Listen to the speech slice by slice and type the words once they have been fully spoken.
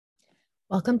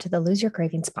Welcome to the Lose Your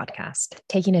Cravings podcast,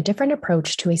 taking a different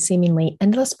approach to a seemingly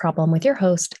endless problem with your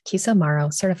host, Kisa Morrow,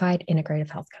 certified integrative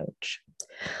health coach.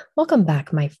 Welcome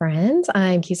back, my friends.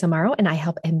 I'm Kisa Morrow, and I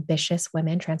help ambitious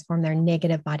women transform their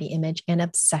negative body image and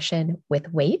obsession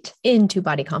with weight into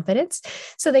body confidence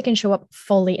so they can show up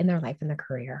fully in their life and their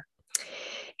career.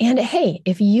 And hey,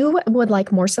 if you would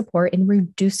like more support in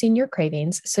reducing your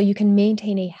cravings so you can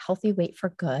maintain a healthy weight for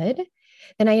good,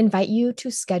 then I invite you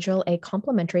to schedule a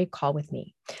complimentary call with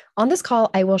me. On this call,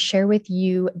 I will share with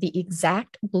you the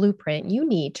exact blueprint you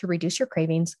need to reduce your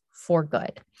cravings for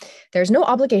good. There's no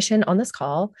obligation on this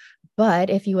call, but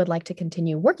if you would like to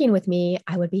continue working with me,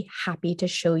 I would be happy to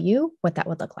show you what that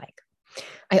would look like.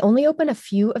 I only open a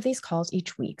few of these calls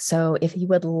each week. So if you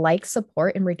would like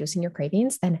support in reducing your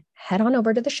cravings, then head on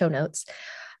over to the show notes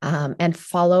and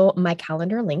follow my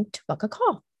calendar link to book a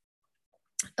call.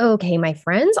 Okay, my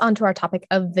friends, on to our topic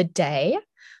of the day,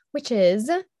 which is,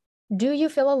 do you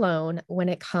feel alone when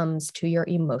it comes to your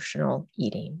emotional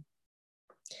eating?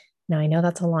 Now, I know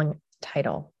that's a long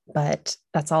title, but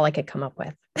that's all I could come up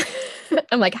with.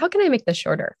 I'm like, how can I make this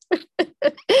shorter?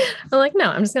 I'm like, no,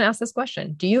 I'm just going to ask this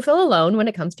question. Do you feel alone when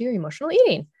it comes to your emotional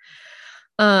eating?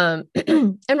 And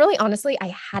really, honestly,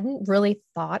 I hadn't really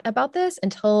thought about this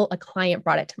until a client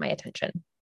brought it to my attention.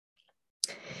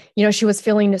 You know, she was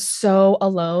feeling so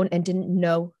alone and didn't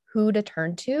know who to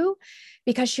turn to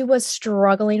because she was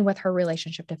struggling with her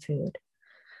relationship to food,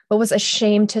 but was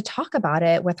ashamed to talk about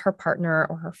it with her partner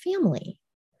or her family.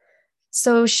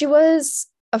 So she was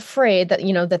afraid that,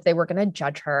 that they were going to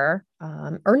judge her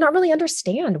or not really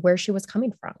understand where she was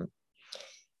coming from.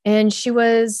 And she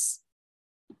was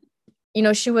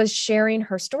sharing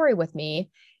her story with me,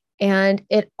 and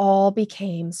it all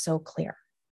became so clear.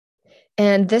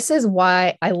 And this is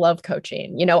why I love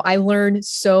coaching. I learn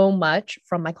so much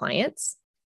from my clients.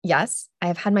 Yes, I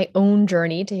have had my own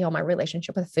journey to heal my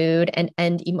relationship with food and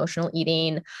end emotional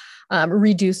eating,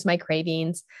 reduce my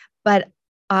cravings, but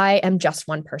I am just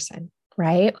one person,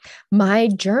 right? My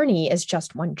journey is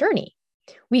just one journey.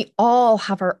 We all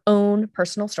have our own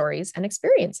personal stories and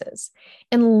experiences,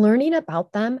 and learning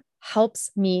about them helps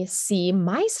me see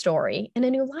my story in a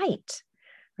new light.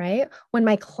 Right? When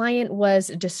my client was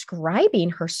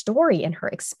describing her story and her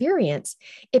experience,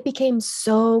 it became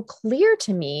so clear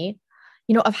to me,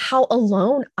 of how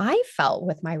alone I felt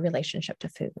with my relationship to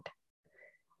food.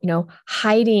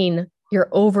 Hiding your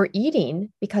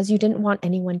overeating because you didn't want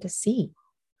anyone to see,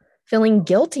 feeling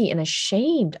guilty and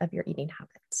ashamed of your eating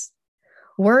habits,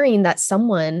 worrying that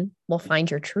someone will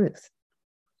find your truth,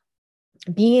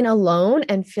 being alone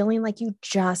and feeling like you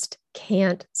just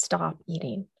can't stop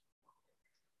eating,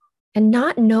 and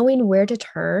not knowing where to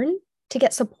turn to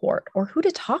get support or who to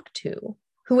talk to,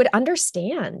 who would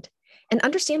understand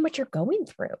what you're going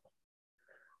through,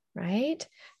 right?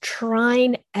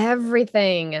 Trying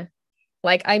everything,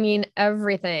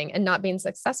 everything, and not being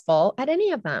successful at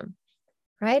any of them,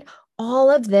 right? All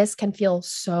of this can feel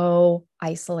so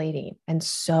isolating and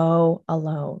so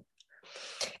alone.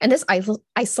 And this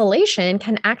isolation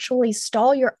can actually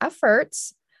stall your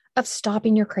efforts of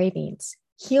stopping your cravings,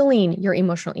 healing your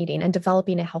emotional eating, and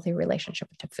developing a healthy relationship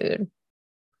to food.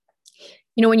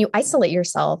 When you isolate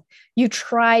yourself, you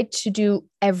try to do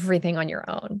everything on your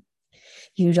own.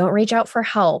 You don't reach out for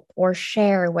help or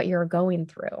share what you're going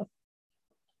through.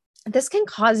 This can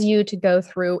cause you to go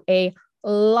through a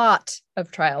lot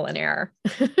of trial and error.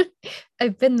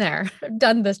 I've been there, I've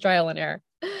done this trial and error.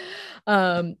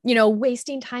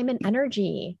 Wasting time and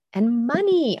energy and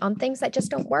money on things that just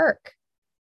don't work.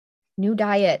 New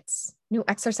diets, new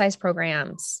exercise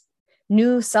programs,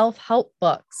 new self-help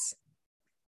books,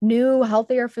 new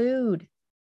healthier food,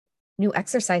 new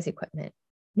exercise equipment,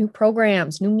 new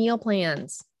programs, new meal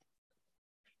plans,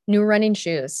 new running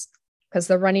shoes, because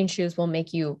the running shoes will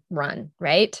make you run,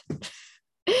 right?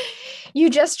 You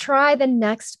just try the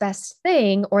next best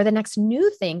thing or the next new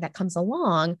thing that comes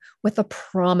along with the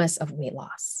promise of weight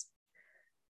loss.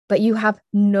 But you have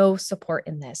no support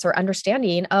in this or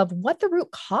understanding of what the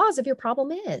root cause of your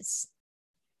problem is.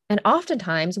 And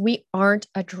oftentimes we aren't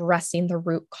addressing the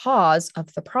root cause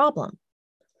of the problem.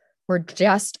 We're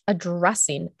just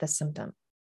addressing the symptom.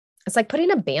 It's like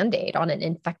putting a Band-Aid on an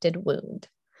infected wound.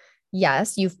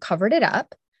 Yes, you've covered it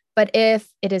up, but if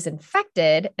it is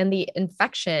infected, and the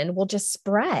infection will just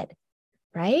spread,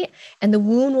 right? And the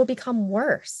wound will become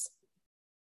worse.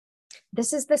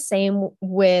 This is the same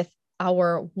with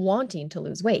our wanting to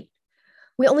lose weight.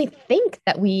 We only think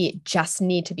that we just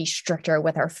need to be stricter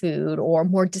with our food or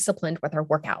more disciplined with our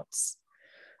workouts,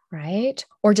 right?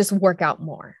 Or just work out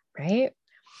more, right?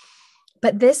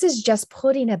 But this is just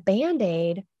putting a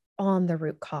Band-Aid on the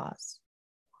root cause.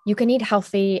 You can eat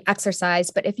healthy, exercise,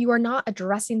 but if you are not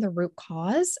addressing the root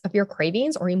cause of your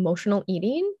cravings or emotional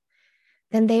eating,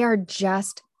 then they are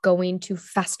just going to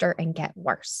fester and get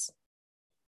worse.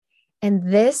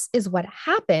 And this is what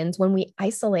happens when we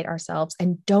isolate ourselves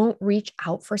and don't reach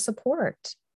out for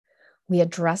support. We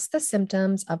address the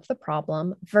symptoms of the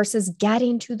problem versus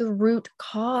getting to the root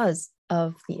cause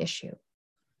of the issue.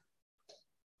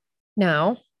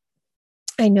 Now,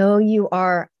 I know you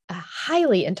are a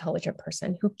highly intelligent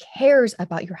person who cares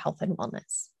about your health and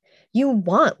wellness. You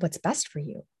want what's best for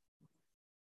you.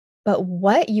 But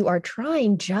what you are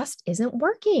trying just isn't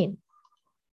working.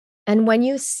 And when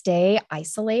you stay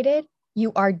isolated,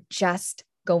 you are just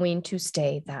going to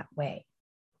stay that way.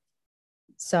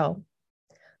 So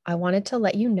I wanted to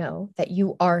let you know that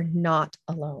you are not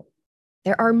alone.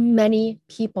 There are many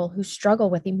people who struggle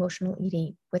with emotional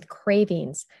eating, with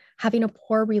cravings, having a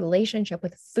poor relationship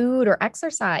with food or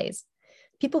exercise,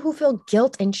 people who feel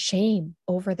guilt and shame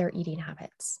over their eating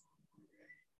habits,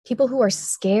 people who are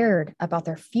scared about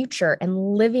their future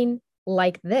and living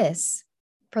like this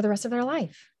for the rest of their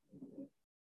life.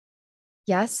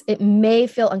 Yes, it may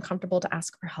feel uncomfortable to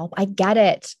ask for help. I get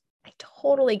it. I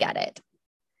totally get it.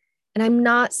 And I'm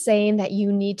not saying that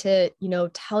you need to,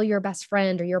 tell your best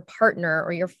friend or your partner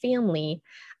or your family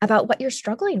about what you're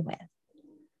struggling with.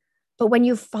 But when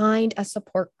you find a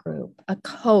support group, a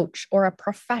coach, or a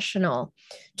professional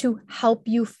to help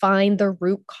you find the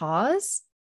root cause,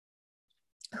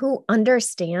 who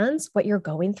understands what you're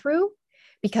going through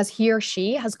because he or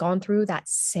she has gone through that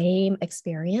same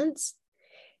experience,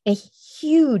 a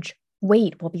huge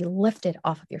weight will be lifted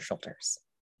off of your shoulders.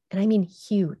 And I mean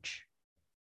huge.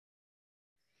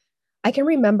 I can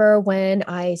remember when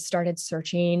I started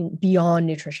searching beyond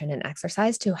nutrition and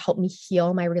exercise to help me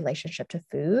heal my relationship to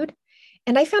food.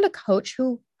 And I found a coach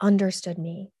who understood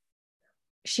me.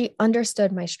 She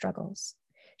understood my struggles.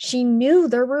 She knew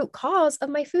the root cause of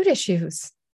my food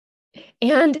issues.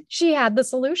 And she had the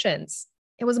solutions.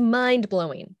 It was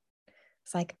mind-blowing.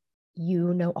 It's like,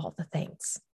 you know all the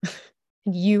things.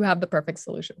 You have the perfect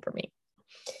solution for me.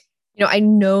 I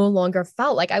no longer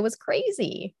felt like I was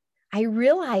crazy. I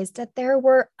realized that there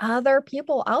were other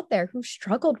people out there who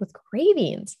struggled with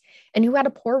cravings and who had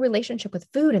a poor relationship with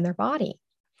food in their body,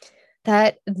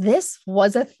 that this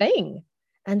was a thing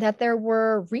and that there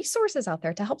were resources out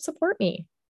there to help support me.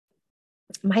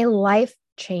 My life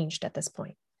changed at this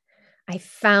point. I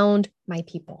found my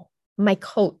people, my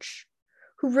coach,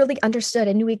 who really understood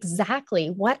and knew exactly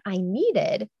what I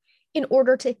needed in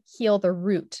order to heal the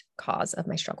root cause of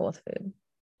my struggle with food.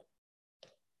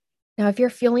 Now, if you're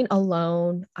feeling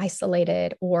alone,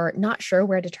 isolated, or not sure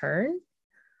where to turn,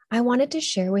 I wanted to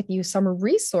share with you some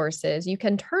resources you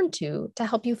can turn to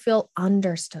help you feel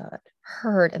understood,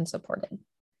 heard, and supported.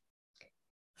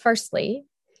 Firstly,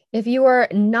 if you are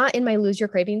not in my Lose Your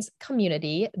Cravings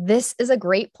community, this is a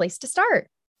great place to start.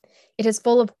 It is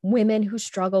full of women who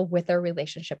struggle with their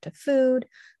relationship to food,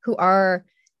 who are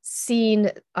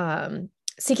seeking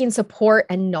support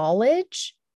and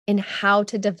knowledge in how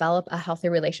to develop a healthy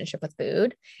relationship with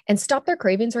food and stop their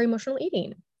cravings or emotional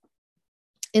eating.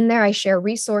 In there, I share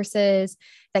resources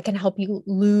that can help you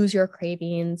lose your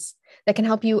cravings, that can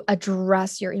help you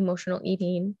address your emotional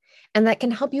eating, and that can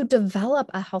help you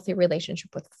develop a healthy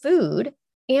relationship with food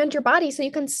and your body so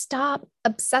you can stop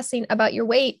obsessing about your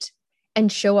weight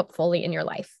and show up fully in your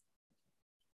life.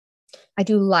 I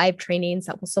do live trainings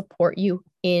that will support you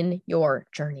in your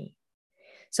journey.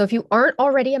 So if you aren't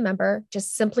already a member,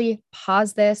 just simply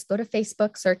pause this, go to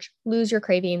Facebook, search Lose Your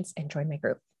Cravings, and join my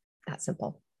group. That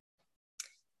simple.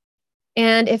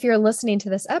 And if you're listening to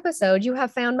this episode, you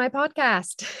have found my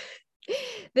podcast.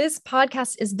 This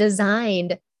podcast is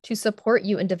designed to support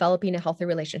you in developing a healthy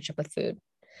relationship with food,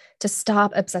 to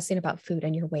stop obsessing about food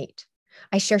and your weight.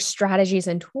 I share strategies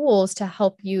and tools to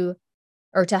help you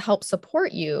or to help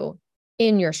support you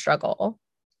in your struggle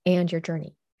and your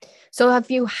journey. So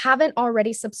if you haven't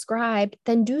already subscribed,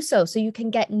 then do so you can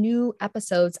get new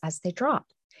episodes as they drop.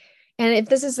 And if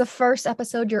this is the first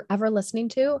episode you're ever listening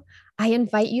to, I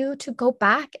invite you to go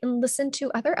back and listen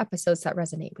to other episodes that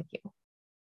resonate with you.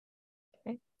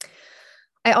 Okay.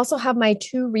 I also have my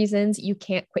 2 reasons you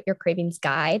can't quit your cravings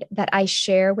guide that I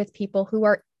share with people who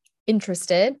are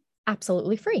interested,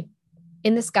 absolutely free.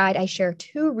 In this guide, I share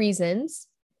 2 reasons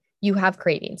you have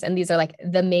cravings. And these are like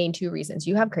the main 2 reasons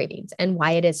you have cravings and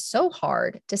why it is so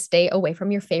hard to stay away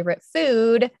from your favorite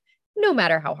food, no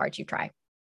matter how hard you try.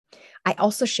 I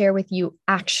also share with you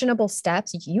actionable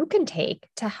steps you can take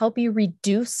to help you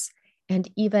reduce and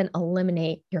even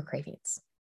eliminate your cravings.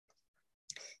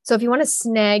 So if you want to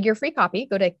snag your free copy,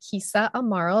 go to Keysa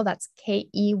Amaro, that's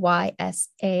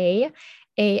Keysa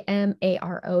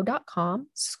KisaMaro.com.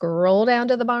 Scroll down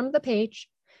to the bottom of the page,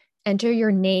 enter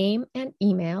your name and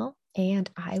email, and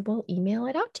I will email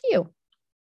it out to you.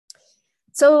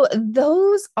 So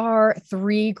those are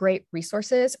 3 great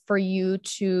resources for you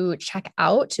to check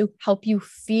out to help you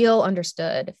feel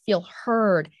understood, feel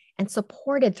heard, and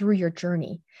supported through your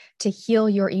journey to heal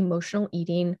your emotional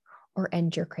eating or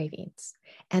end your cravings.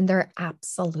 And they're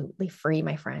absolutely free,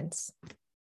 my friends.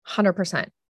 100%.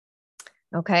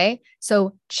 Okay,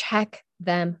 so check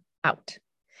them out.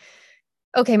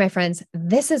 Okay, my friends,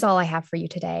 this is all I have for you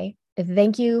today.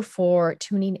 Thank you for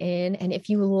tuning in. And if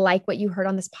you like what you heard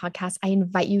on this podcast, I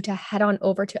invite you to head on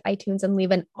over to iTunes and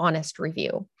leave an honest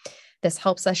review. This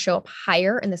helps us show up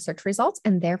higher in the search results,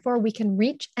 and therefore we can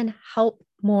reach and help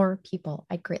more people.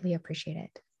 I'd greatly appreciate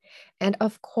it. And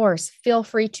of course, feel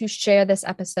free to share this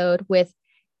episode with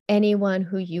anyone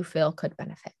who you feel could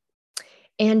benefit.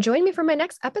 And join me for my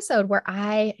next episode where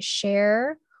I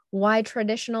share why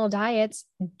traditional diets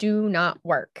do not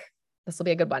work. This will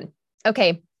be a good one.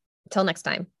 Okay, till next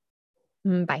time.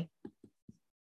 Bye.